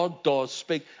 But God does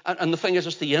speak. And the thing is,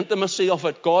 it's the intimacy of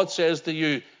it. God says to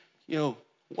you,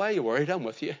 why are you worried? I'm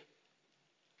with you.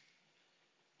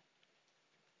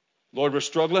 Lord, we're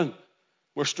struggling.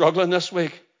 We're struggling this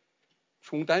week.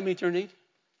 Won't I meet your need?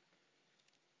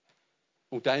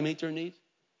 Won't I meet your need?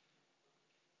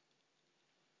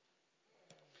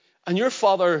 And your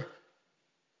Father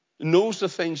knows the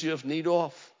things you have need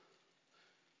of.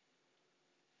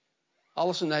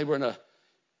 Alice and I were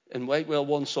in Whitewell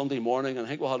one Sunday morning, and I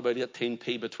think we had about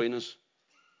 18p between us.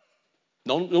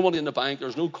 No money in the bank.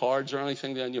 There's no cards or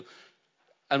anything then. And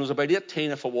it was about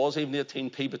 18, if it was even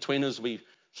 18p between us. We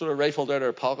sort of rifled out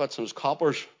our pockets, and it was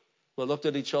coppers. We looked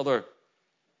at each other.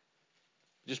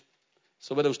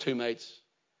 So with those 2 mates,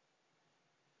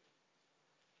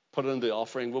 put it in the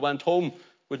offering. We went home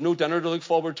with no dinner to look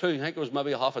forward to. I think it was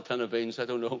maybe half a tin of beans. I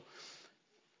don't know.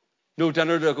 No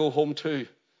dinner to go home to.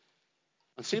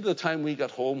 And see, by the time we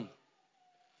got home,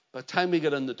 by the time we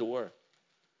got in the door,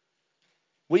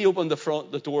 we opened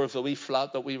the door of the wee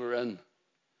flat that we were in.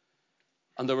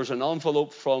 And there was an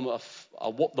envelope from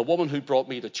the woman who brought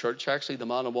me to church, actually, the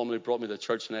man and woman who brought me to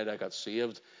church the night I got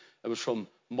saved. It was from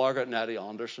Margaret and Eddie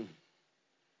Anderson.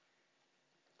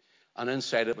 And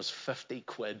inside it was 50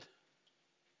 quid.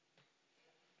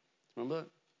 Remember that?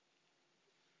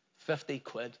 50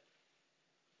 quid.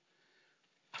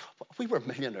 We were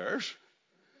millionaires.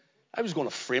 I was going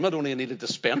to frame it, only I needed to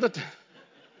spend it.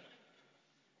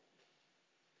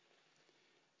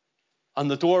 And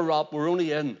the door wrap, we're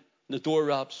only in. The door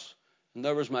wraps, and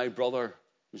there was my brother,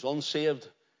 who's unsaved,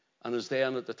 and his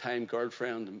then at the time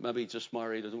girlfriend, maybe just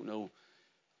married, I don't know.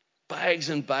 Bags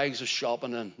and bags of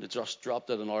shopping, and they just dropped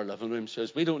it in our living room.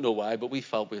 Says, we don't know why, but we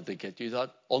felt we had to get you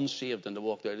that. Unsaved, and they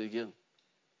walked out again.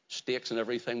 Steaks and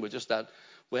everything.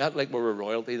 We had like we were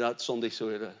royalty that Sunday.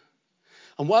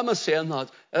 And why am I saying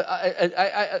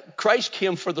that? Christ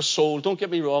came for the soul, don't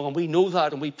get me wrong, and we know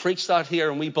that, and we preach that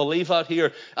here, and we believe that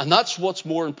here, and that's what's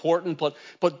more important.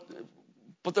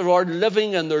 But there are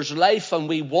living and there's life, and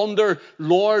we wonder,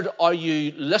 Lord, are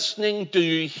you listening? Do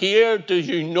you hear? Do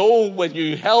you know? Will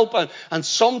you help? And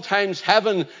sometimes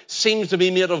heaven seems to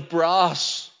be made of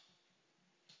brass.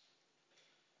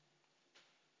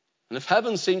 And if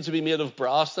heaven seems to be made of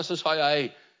brass, this is how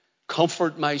I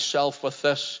comfort myself with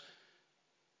this.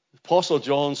 Apostle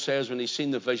John says when he's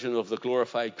seen the vision of the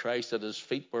glorified Christ that his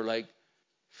feet were like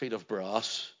feet of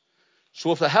brass.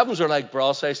 So if the heavens are like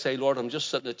brass, I say, Lord, I'm just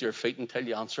sitting at your feet until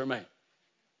you answer me.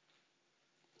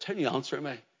 Until you answer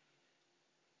me.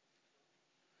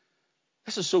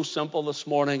 This is so simple this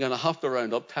morning, and I have to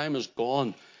round up. Time is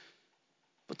gone.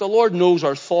 But the Lord knows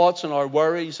our thoughts and our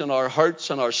worries and our hurts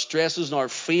and our stresses and our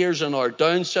fears and our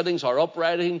downsittings, our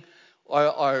uprising,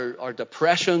 our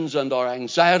depressions and our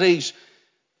anxieties.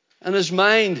 And his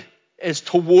mind is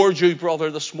towards you, brother,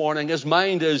 this morning. His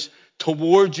mind is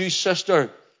towards you,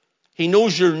 sister. He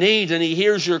knows your need and he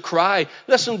hears your cry.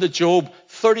 Listen to Job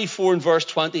 34 and verse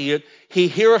 28. He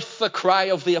heareth the cry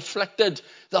of the afflicted.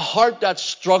 The heart that's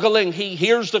struggling, he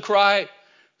hears the cry.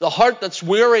 The heart that's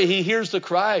weary, he hears the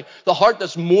cry. The heart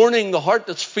that's mourning, the heart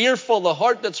that's fearful, the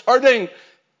heart that's hurting,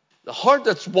 the heart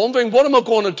that's wondering, what am I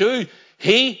going to do?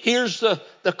 He hears the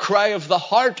cry of the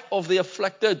heart of the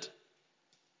afflicted.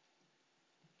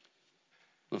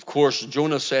 Of course,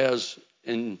 Jonah says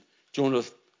in Jonah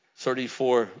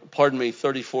 34,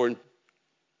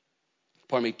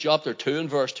 chapter 2 and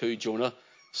verse 2, Jonah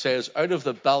says, out of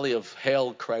the belly of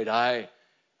hell cried I,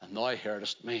 and thou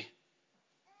heardest me.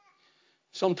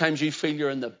 Sometimes you feel you're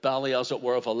in the belly, as it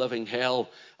were, of a living hell.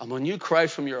 And when you cry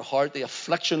from your heart, the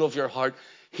affliction of your heart,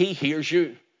 he hears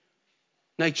you.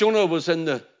 Now, Jonah was in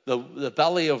the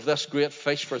belly of this great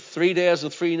fish for 3 days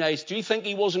and 3 nights. Do you think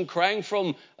he wasn't crying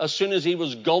from as soon as he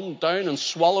was gulped down and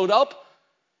swallowed up?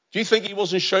 Do you think he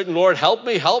wasn't shouting, Lord, help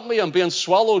me, I'm being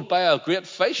swallowed by a great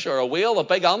fish or a whale, a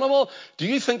big animal? Do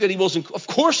you think that he wasn't? Of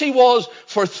course he was,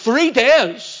 for 3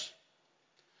 days.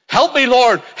 Help me,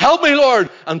 Lord,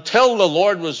 until the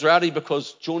Lord was ready,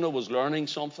 because Jonah was learning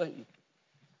something.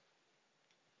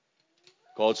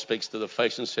 God speaks to the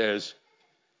fish and says,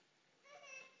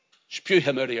 spew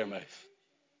him out of your mouth.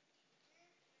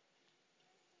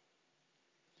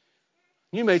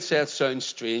 You might say it sounds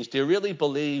strange. Do you really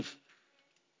believe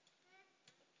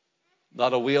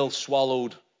that a whale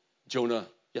swallowed Jonah?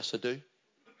 Yes, I do.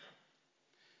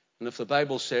 And if the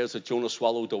Bible says that Jonah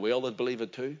swallowed a whale, I'd believe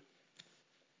it too.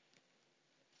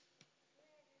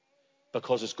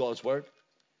 Because it's God's word.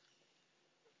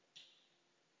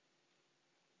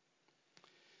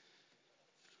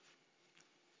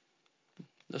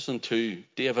 Listen to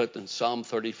David in Psalm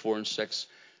 34 and 6.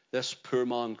 This poor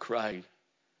man cried,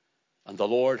 and the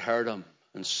Lord heard him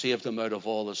and saved him out of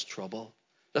all his trouble.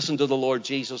 Listen to the Lord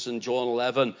Jesus in John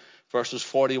 11, verses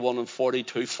 41 and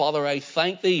 42. Father, I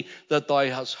thank thee that thou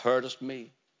hast heard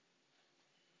me.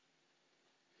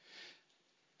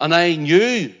 And I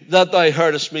knew that thou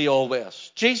heardest me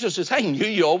always. Jesus says, I knew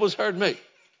you always heard me.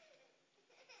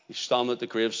 He's standing at the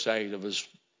graveside of his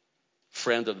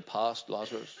friend that had passed,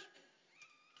 Lazarus.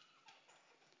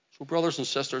 So, brothers and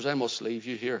sisters, I must leave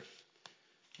you here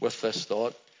with this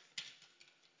thought.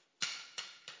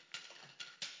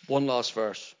 One last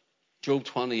verse. Job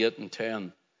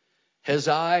 28:10. His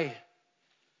eye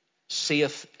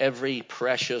seeth every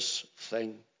precious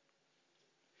thing.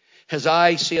 His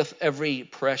eye seeth every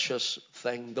precious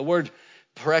thing. The word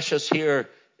precious here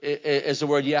is the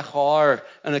word yachar,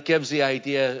 and it gives the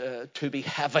idea to be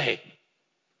heavy.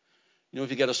 You know, if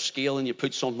you get a scale and you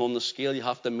put something on the scale, you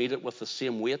have to meet it with the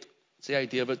same weight. It's the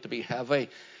idea of it to be heavy.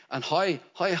 And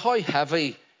how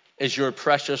heavy is your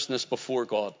preciousness before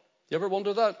God? You ever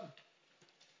wonder that?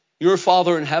 Your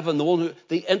Father in heaven,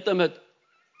 the intimate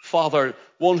Father,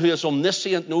 one who is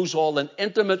omniscient, knows all, and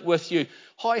intimate with you.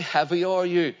 How heavy are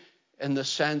you in the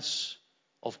sense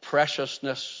of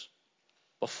preciousness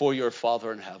before your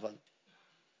Father in heaven?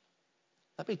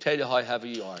 Let me tell you how heavy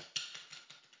you are.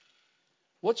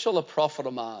 What shall it profit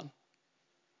a man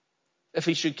if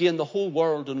he should gain the whole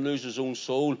world and lose his own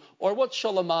soul? Or what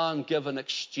shall a man give in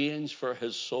exchange for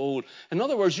his soul? In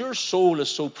other words, your soul is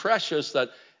so precious that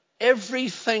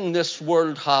everything this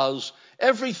world has,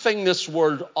 everything this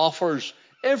world offers,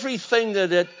 everything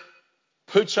that it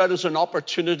puts out as an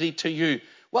opportunity to you,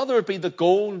 whether it be the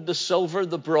gold, the silver,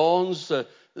 the bronze,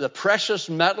 the precious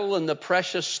metal and the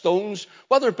precious stones,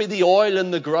 whether it be the oil in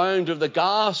the ground or the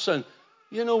gas, and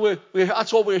you know,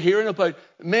 that's what we're hearing about.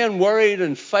 Men worried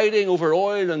and fighting over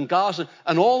oil and gas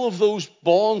and all of those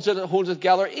bonds that hold it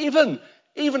together. Even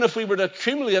if we were to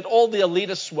accumulate all the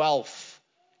elitist wealth,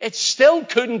 it still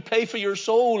couldn't pay for your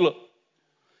soul.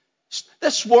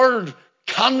 This world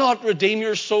cannot redeem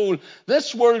your soul.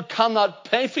 This world cannot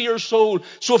pay for your soul.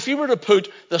 So if you were to put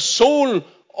the soul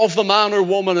of the man or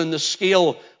woman in the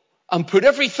scale and put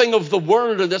everything of the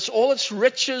world and all its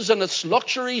riches and its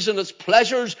luxuries and its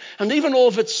pleasures and even all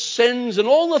of its sins and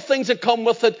all the things that come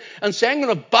with it and say, I'm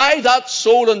going to buy that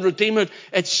soul and redeem it,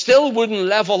 it still wouldn't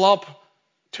level up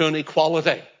to an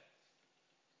equality.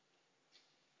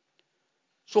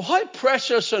 So how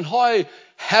precious and how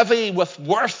heavy with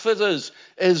worth it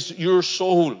is your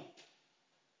soul.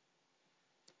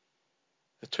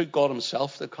 It took God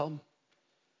himself to come.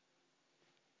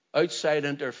 Outside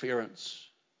interference.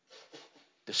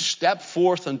 To step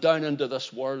forth and down into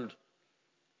this world.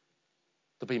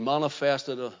 To be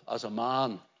manifested as a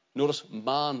man. Notice,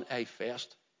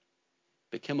 manifest.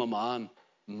 Became a man.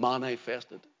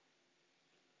 Manifested.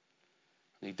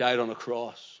 And he died on a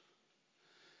cross.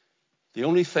 The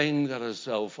only thing that is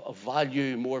of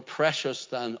value more precious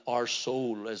than our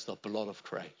soul is the blood of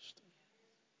Christ.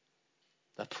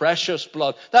 The precious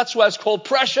blood. That's why it's called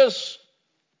precious.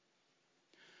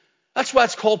 That's why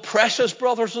it's called precious,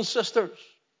 brothers and sisters.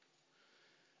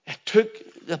 It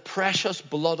took the precious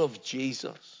blood of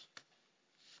Jesus.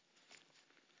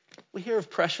 We hear of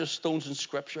precious stones in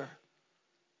Scripture.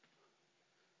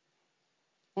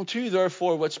 Unto you,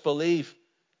 therefore, which believe,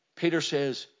 Peter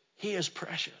says, he is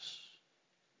precious.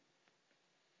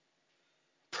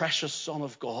 Precious Son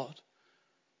of God.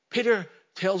 Peter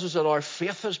tells us that our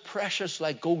faith is precious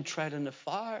like gold tried in the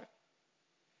fire.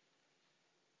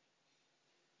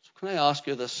 So can I ask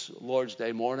you this Lord's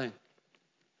Day morning?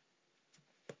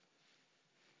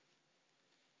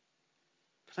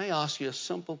 Can I ask you a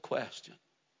simple question?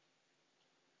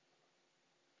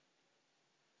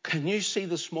 Can you see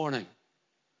this morning,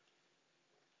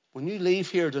 when you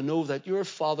leave here, to know that your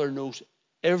Father knows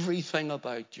everything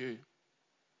about you?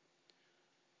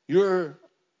 You're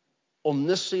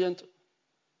omniscient,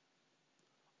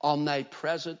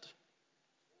 omnipresent,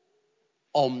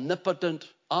 omnipotent,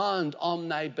 and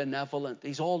omnibenevolent.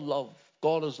 He's all love.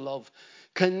 God is love.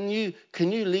 Can you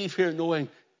leave here knowing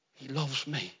he loves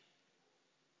me?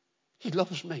 He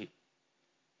loves me.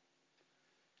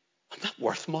 I'm not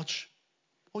worth much.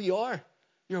 Oh, you are.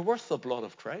 You're worth the blood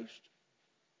of Christ.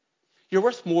 You're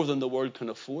worth more than the world can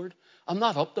afford. I'm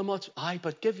not up to much.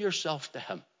 But give yourself to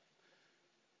him.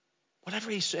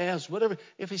 Whatever he says,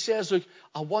 if he says, look,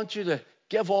 I want you to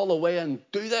give all away and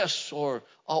do this, or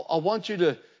I want you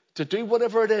to do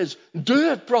whatever it is,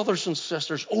 do it, brothers and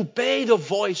sisters. Obey the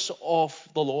voice of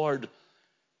the Lord.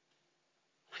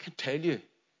 I can tell you,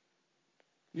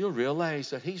 you'll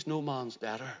realize that he's no man's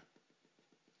debtor.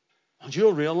 And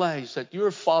you'll realize that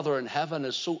your Father in heaven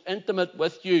is so intimate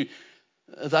with you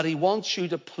that he wants you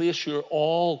to place your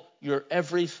all, your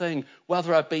everything,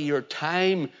 whether it be your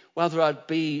time, whether it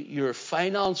be your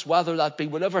finance, whether that be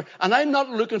whatever. And I'm not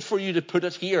looking for you to put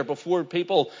it here before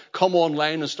people come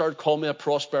online and start calling me a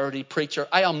prosperity preacher.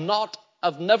 I am not.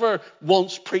 I've never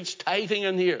once preached tithing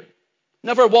in here.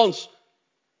 Never once.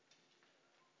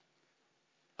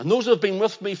 And those who have been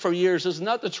with me for years, isn't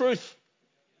that the truth?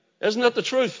 Isn't that the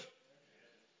truth?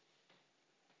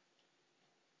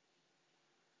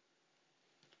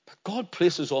 But God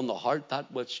places on the heart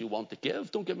that which you want to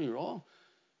give. Don't get me wrong.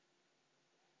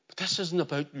 But this isn't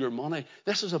about your money.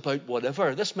 This is about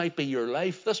whatever. This might be your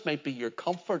life. This might be your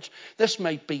comforts. This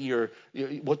might be your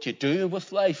what you do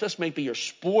with life. This might be your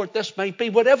sport. This might be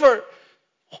whatever.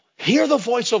 Hear the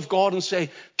voice of God and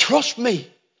say, trust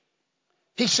me.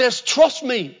 He says, trust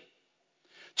me.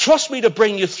 Trust me to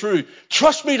bring you through.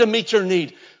 Trust me to meet your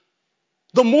need.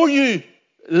 The more you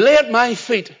lay at my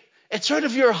feet, it's out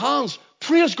of your hands.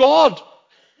 Praise God.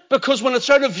 Because when it's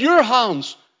out of your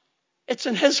hands, it's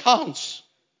in his hands.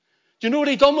 Do you know what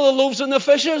he done with the loaves and the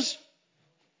fishes?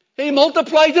 He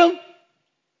multiplied them.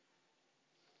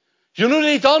 Do you know what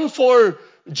he done for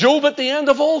Job at the end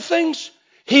of all things?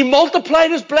 He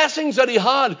multiplied his blessings that he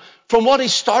had from what he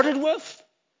started with.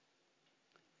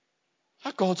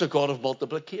 That God's a God of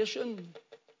multiplication.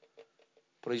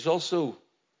 But he's also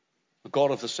a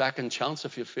God of the second chance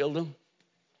if you've failed him.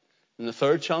 And the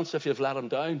third chance if you've let him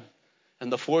down.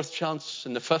 And the fourth chance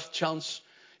and the fifth chance.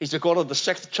 He's a God of the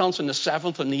sixth chance and the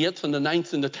seventh and the eighth and the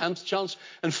ninth and the 10th chance.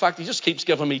 In fact, he just keeps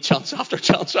giving me chance after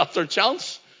chance after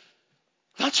chance.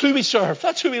 That's who we serve.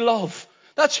 That's who we love.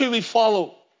 That's who we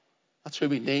follow. That's who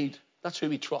we need. That's who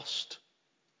we trust.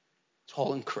 It's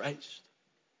all in Christ.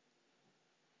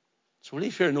 So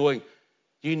leave here knowing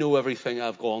you know everything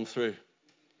I've gone through.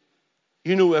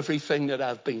 You know everything that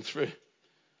I've been through.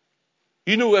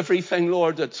 You know everything,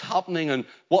 Lord, that's happening and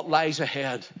what lies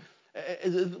ahead.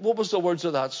 What was the words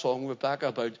of that song, Rebecca,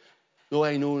 about, though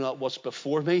I know not what's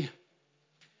before me,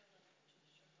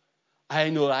 I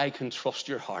know I can trust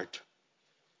your heart.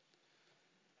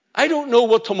 I don't know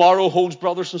what tomorrow holds,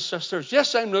 brothers and sisters.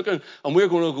 Yes, I'm looking, and we're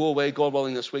going to go away, God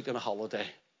willing, this week on a holiday.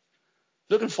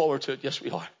 Looking forward to it. Yes, we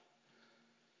are.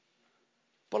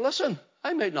 But listen,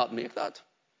 I might not make that.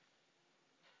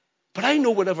 But I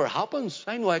know whatever happens,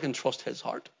 I know I can trust his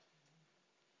heart.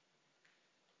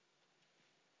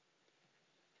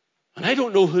 And I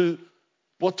don't know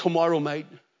what tomorrow might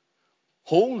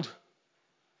hold.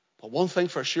 But one thing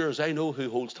for sure is I know who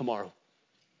holds tomorrow.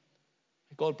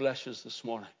 God bless you this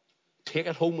morning. Take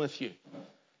it home with you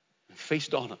and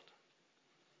feast on it.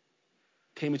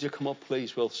 Team, would you come up,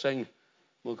 please? We'll sing.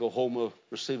 We'll go home. We'll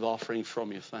receive offering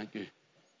from you. Thank you.